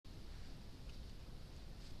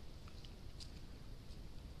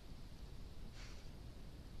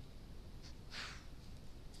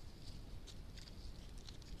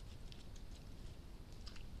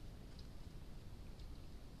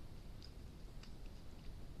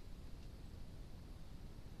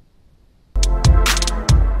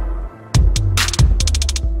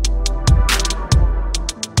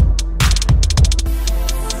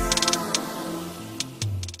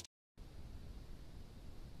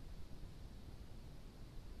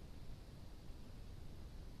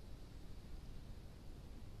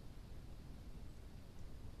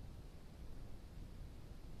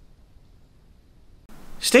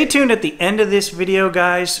Stay tuned at the end of this video,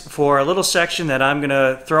 guys, for a little section that I'm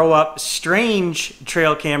gonna throw up strange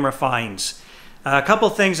trail camera finds. A couple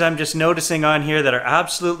things I'm just noticing on here that are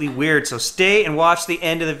absolutely weird, so stay and watch the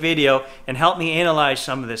end of the video and help me analyze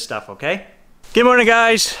some of this stuff, okay? Good morning,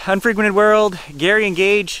 guys. Unfrequented World, Gary and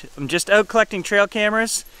Gage. I'm just out collecting trail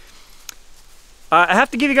cameras. I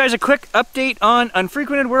have to give you guys a quick update on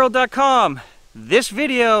unfrequentedworld.com. This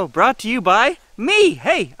video brought to you by me.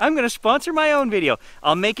 Hey, I'm going to sponsor my own video.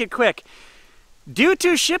 I'll make it quick. Due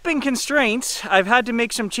to shipping constraints, I've had to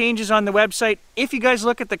make some changes on the website. If you guys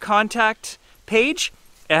look at the contact page,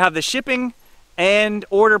 I have the shipping and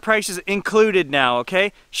order prices included now,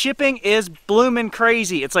 okay? Shipping is bloomin'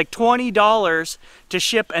 crazy. It's like $20 to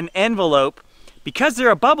ship an envelope. Because they're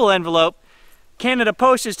a bubble envelope, Canada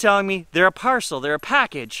Post is telling me they're a parcel, they're a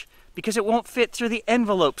package, because it won't fit through the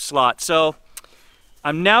envelope slot. So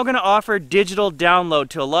I'm now going to offer digital download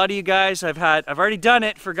to a lot of you guys. I've already done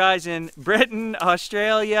it for guys in Britain,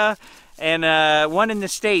 Australia, and one in the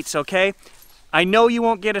States, okay? I know you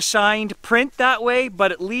won't get a signed print that way,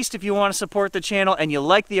 but at least if you want to support the channel and you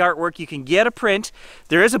like the artwork, you can get a print.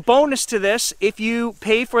 There is a bonus to this. If you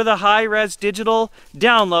pay for the high-res digital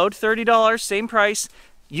download, $30, same price,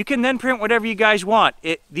 you can then print whatever you guys want.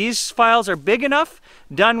 These files are big enough,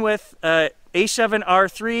 done with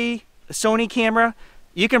A7R3 Sony camera.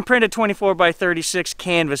 You can print a 24 by 36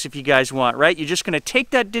 canvas if you guys want, right? You're just going to take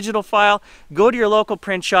that digital file, go to your local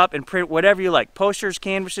print shop and print whatever you like. Posters,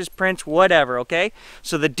 canvases, prints, whatever, okay?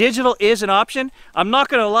 So the digital is an option. I'm not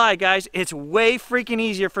going to lie, guys. It's way freaking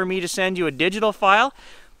easier for me to send you a digital file.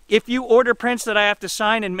 If you order prints that I have to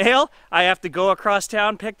sign and mail, I have to go across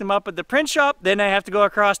town, pick them up at the print shop, then I have to go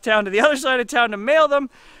across town to the other side of town to mail them.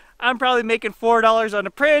 I'm probably making $4 on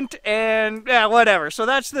a print and yeah, whatever. So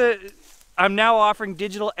I'm now offering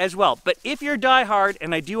digital as well. But if you're diehard,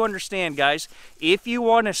 and I do understand, guys, if you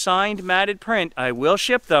want a signed matted print, I will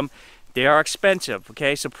ship them. They are expensive,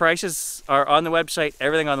 okay? So prices are on the website,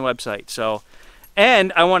 everything on the website. So,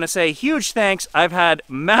 and I want to say huge thanks. I've had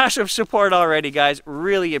massive support already, guys.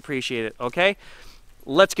 Really appreciate it, okay?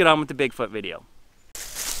 Let's get on with the Bigfoot video.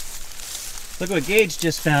 Look what Gage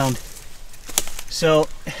just found. So,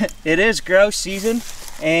 it is grouse season.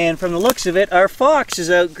 And from the looks of it, our fox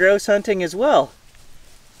is out grouse hunting as well.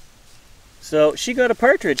 So she got a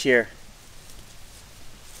partridge here.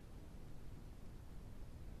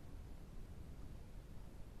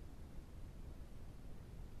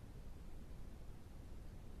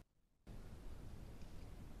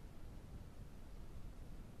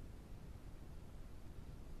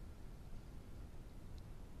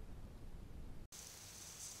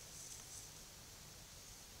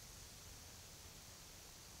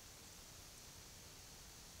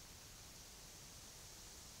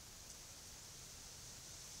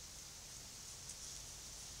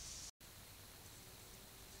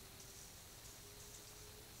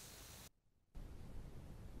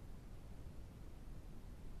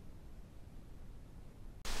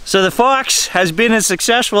 So the fox has been as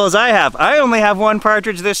successful as I have. I only have one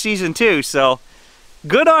partridge this season too, so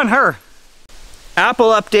good on her. Apple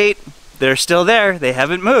update, they're still there, they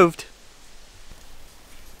haven't moved.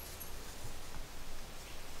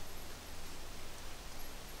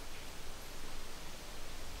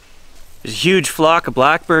 There's a huge flock of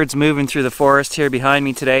blackbirds moving through the forest here behind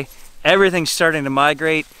me today. Everything's starting to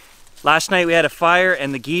migrate. Last night we had a fire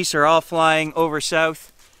and the geese are all flying overhead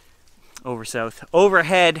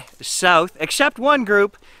south, except one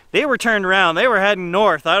group. They were turned around. They were heading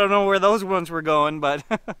north. I don't know where those ones were going, but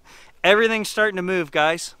everything's starting to move,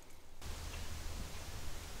 guys.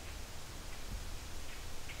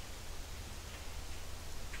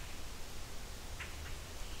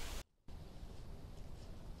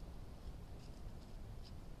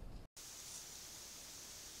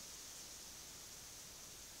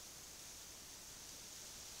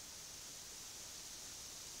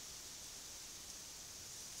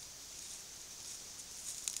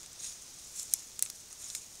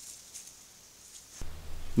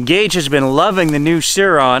 Gage has been loving the new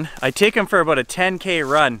Suron. I take him for about a 10K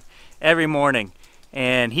run every morning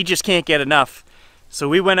and he just can't get enough. So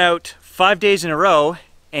we went out 5 days in a row,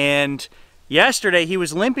 and yesterday he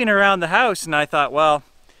was limping around the house and I thought, well,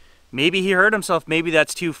 maybe he hurt himself, maybe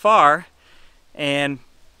that's too far. And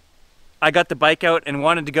I got the bike out and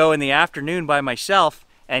wanted to go in the afternoon by myself,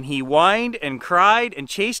 and he whined and cried and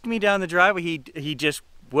chased me down the driveway. He just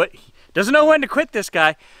doesn't know when to quit, this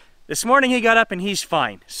guy. This morning he got up and he's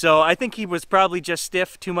fine. So I think he was probably just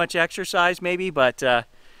stiff, too much exercise maybe, but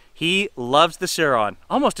he loves the Suron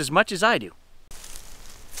almost as much as I do.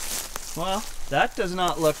 Well, that does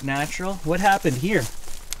not look natural. What happened here?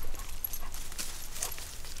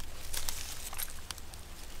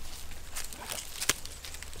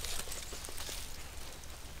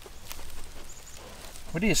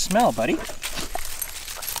 What do you smell, buddy?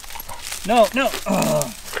 No, no.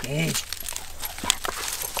 Oh, Gage.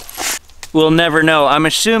 We'll never know. I'm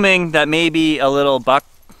assuming that maybe a little buck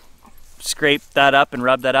scraped that up and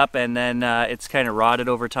rubbed that up, and then it's kind of rotted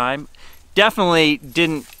over time. Definitely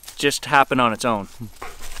didn't just happen on its own.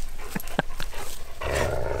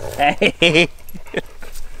 Hey!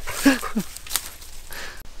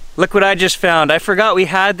 Look what I just found. I forgot we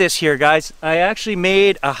had this here, guys. I actually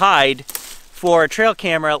made a hide for a trail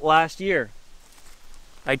camera last year.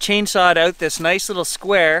 I chainsawed out this nice little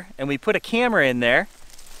square and we put a camera in there.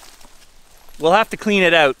 We'll have to clean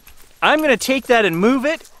it out. I'm gonna take that and move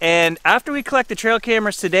it, and after we collect the trail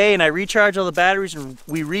cameras today and I recharge all the batteries and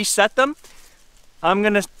we reset them, I'm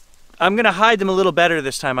gonna hide them a little better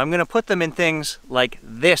this time. I'm gonna put them in things like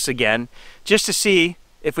this again, just to see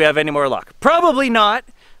if we have any more luck. Probably not,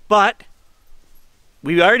 but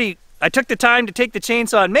I took the time to take the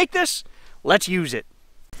chainsaw and make this. Let's use it.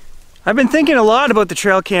 I've been thinking a lot about the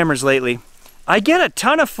trail cameras lately. I get a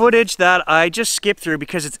ton of footage that I just skip through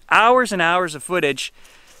because it's hours and hours of footage.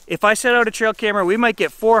 If I set out a trail camera, we might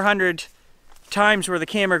get 400 times where the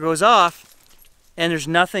camera goes off and there's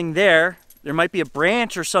nothing there. There might be a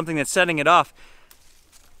branch or something that's setting it off.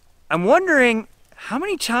 I'm wondering, how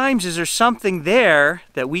many times is there something there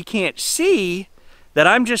that we can't see that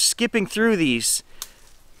I'm just skipping through these?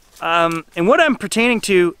 And what I'm pertaining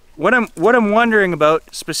to, what I'm wondering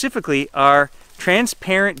about specifically are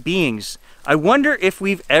transparent beings. I wonder if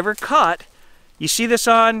we've ever caught, you see this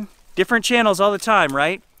on different channels all the time,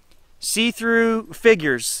 right? See-through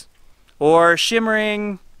figures or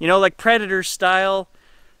shimmering, you know, like Predator style,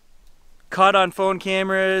 caught on phone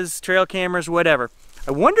cameras, trail cameras, whatever.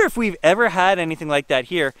 I wonder if we've ever had anything like that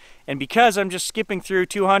here, and because I'm just skipping through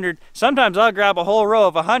 200, sometimes I'll grab a whole row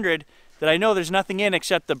of 100 that I know there's nothing in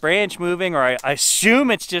except the branch moving, or I assume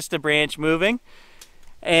it's just the branch moving,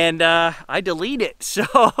 and I delete it. So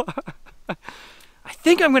I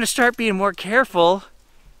think I'm gonna start being more careful.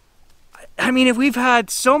 I mean, if we've had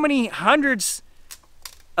so many hundreds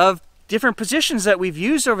of different positions that we've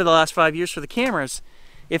used over the last 5 years for the cameras,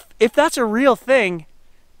 if that's a real thing,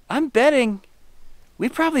 I'm betting we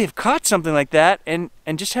probably have caught something like that and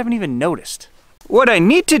just haven't even noticed. What I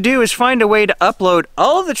need to do is find a way to upload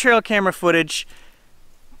all of the trail camera footage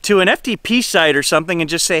to an FTP site or something and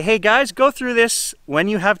just say, hey guys, go through this when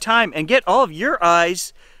you have time and get all of your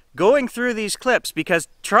eyes going through these clips, because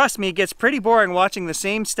trust me, it gets pretty boring watching the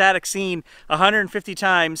same static scene 150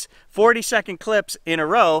 times, 40-second clips in a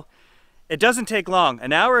row. It doesn't take long.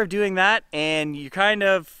 An hour of doing that and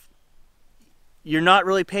you're not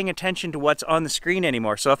really paying attention to what's on the screen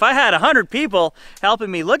anymore. So if I had 100 people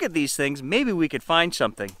helping me look at these things, maybe we could find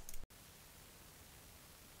something.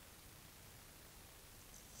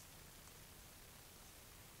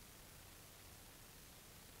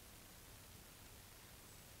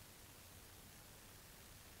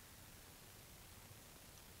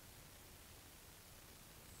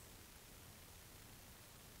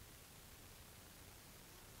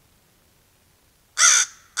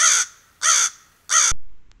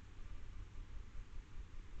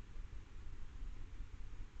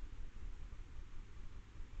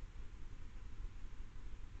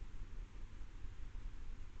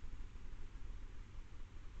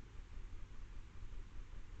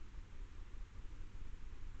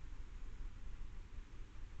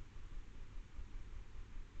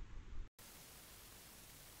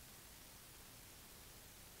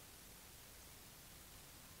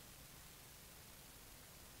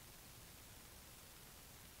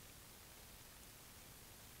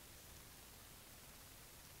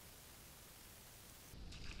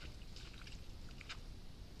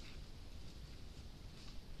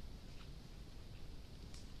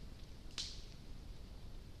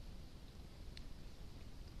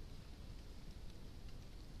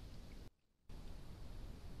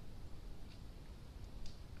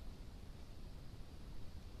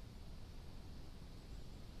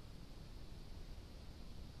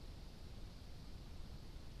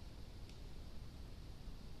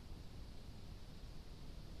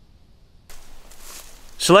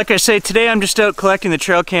 So like I say, today I'm just out collecting the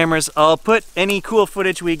trail cameras. I'll put any cool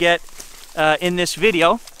footage we get in this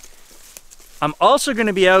video. I'm also going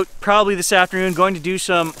to be out probably this afternoon going to do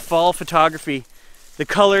some fall photography. The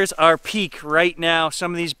colors are peak right now.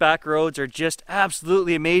 Some of these back roads are just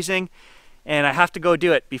absolutely amazing, and I have to go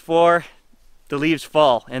do it before the leaves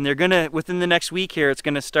fall. And they're gonna, within the next week here, it's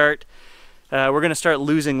gonna start, we're gonna start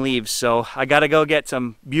losing leaves. So I gotta go get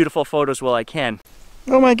some beautiful photos while I can.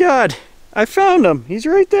 Oh my God, I found him. He's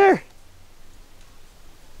right there.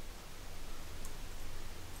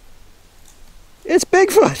 It's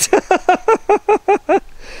Bigfoot.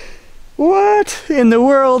 What in the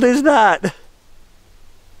world is that?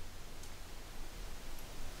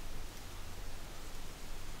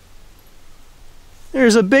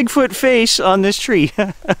 There's a Bigfoot face on this tree.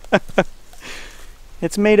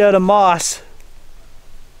 It's made out of moss.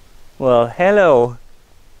 Well, hello.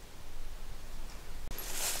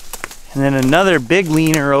 And then another big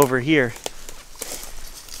leaner over here.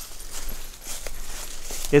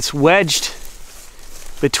 It's wedged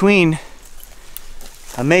between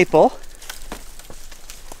a maple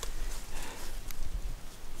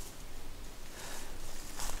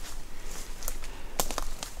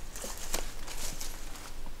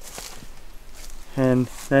and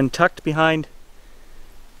then tucked behind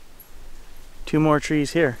two more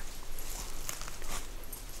trees here.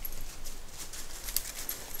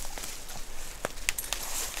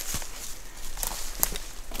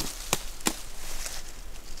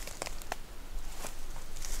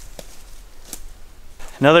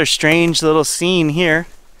 Another strange little scene here.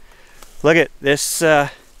 Look at this,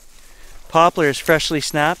 poplar is freshly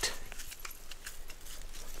snapped,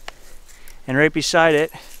 and right beside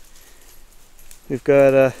it we've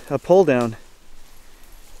got a pull down.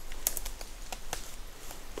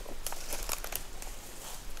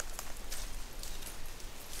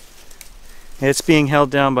 It's being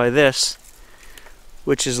held down by this,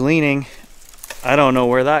 which is leaning. I don't know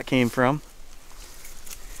where that came from.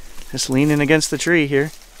 Just leaning against the tree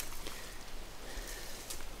here.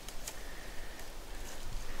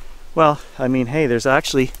 Well, I mean, hey, there's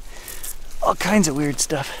actually all kinds of weird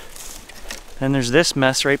stuff. And there's this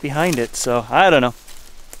mess right behind it, so I don't know.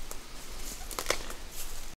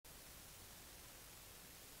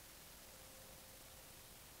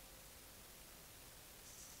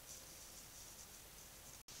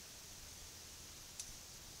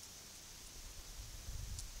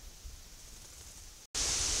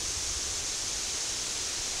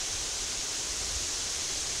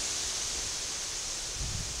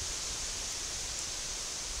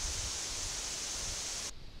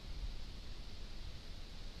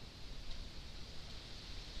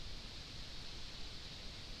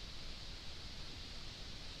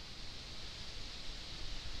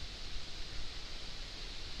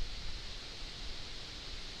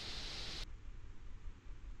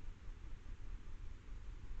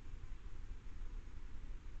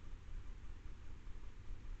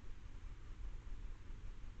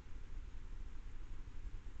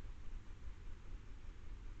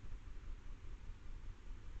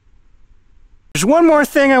 There's one more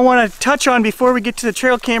thing I want to touch on before we get to the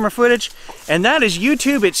trail camera footage, and that is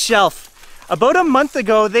YouTube itself. About a month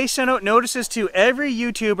ago, they sent out notices to every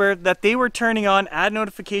YouTuber that they were turning on ad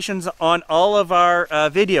notifications on all of our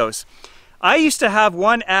videos. I used to have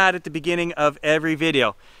one ad at the beginning of every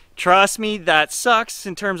video. Trust me, that sucks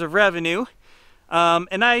in terms of revenue.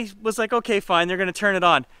 And I was like, okay, fine, they're going to turn it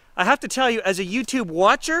on. I have to tell you, as a YouTube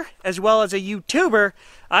watcher, as well as a YouTuber,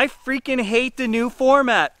 I freaking hate the new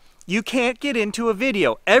format. You can't get into a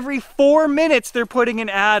video. Every 4 minutes they're putting an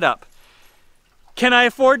ad up. Can I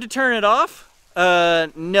afford to turn it off?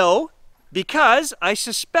 No, because I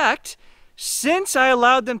suspect since I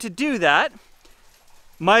allowed them to do that,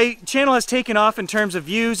 my channel has taken off in terms of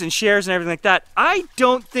views and shares and everything like that. I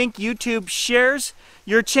don't think YouTube shares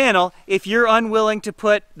your channel if you're unwilling to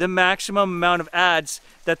put the maximum amount of ads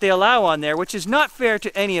that they allow on there, which is not fair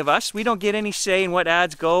to any of us. We don't get any say in what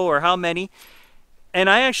ads go or how many. And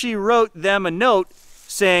I actually wrote them a note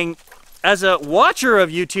saying, as a watcher of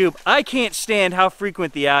YouTube, I can't stand how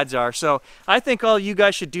frequent the ads are. So I think all you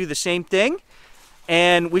guys should do the same thing,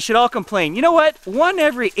 and we should all complain. You know what? One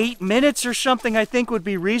every 8 minutes or something I think would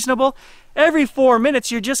be reasonable. Every 4 minutes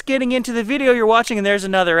you're just getting into the video you're watching and there's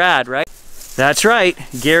another ad, right? That's right.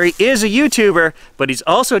 Gary is a YouTuber, but he's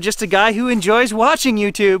also just a guy who enjoys watching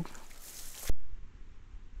YouTube.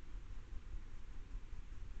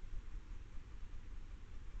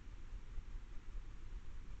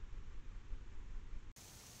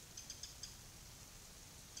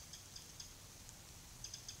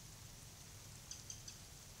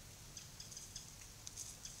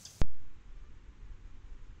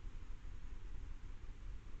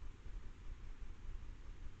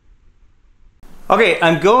 Okay,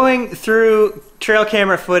 I'm going through trail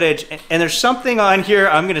camera footage, and there's something on here.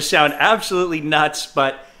 I'm gonna sound absolutely nuts,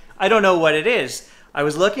 but I don't know what it is. I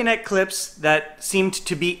was looking at clips that seemed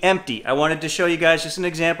to be empty. I wanted to show you guys just an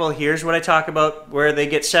example. Here's what I talk about where they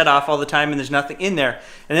get set off all the time and there's nothing in there.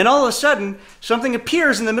 And then all of a sudden, something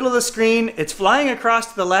appears in the middle of the screen, it's flying across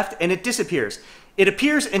to the left, and it disappears. It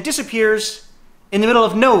appears and disappears in the middle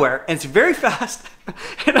of nowhere, and it's very fast.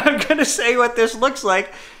 And I'm gonna say what this looks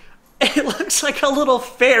like. It looks like a little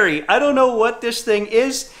fairy. I don't know what this thing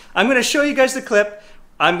is. I'm going to show you guys the clip.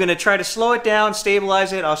 I'm going to try to slow it down,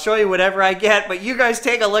 stabilize it. I'll show you whatever I get, but you guys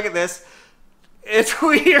take a look at this. It's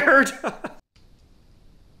weird.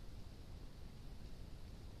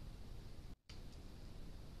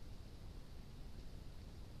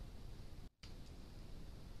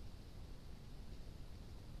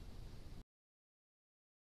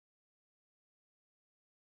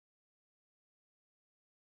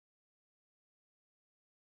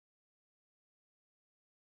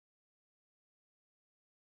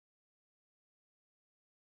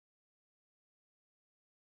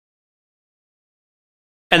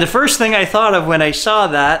 And the first thing I thought of when I saw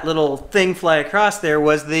that little thing fly across there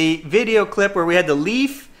was the video clip where we had the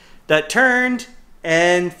leaf that turned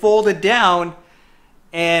and folded down,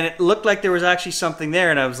 and it looked like there was actually something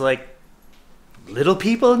there, and I was like, little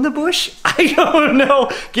people in the bush? I don't know.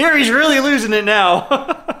 Gary's really losing it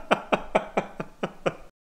now.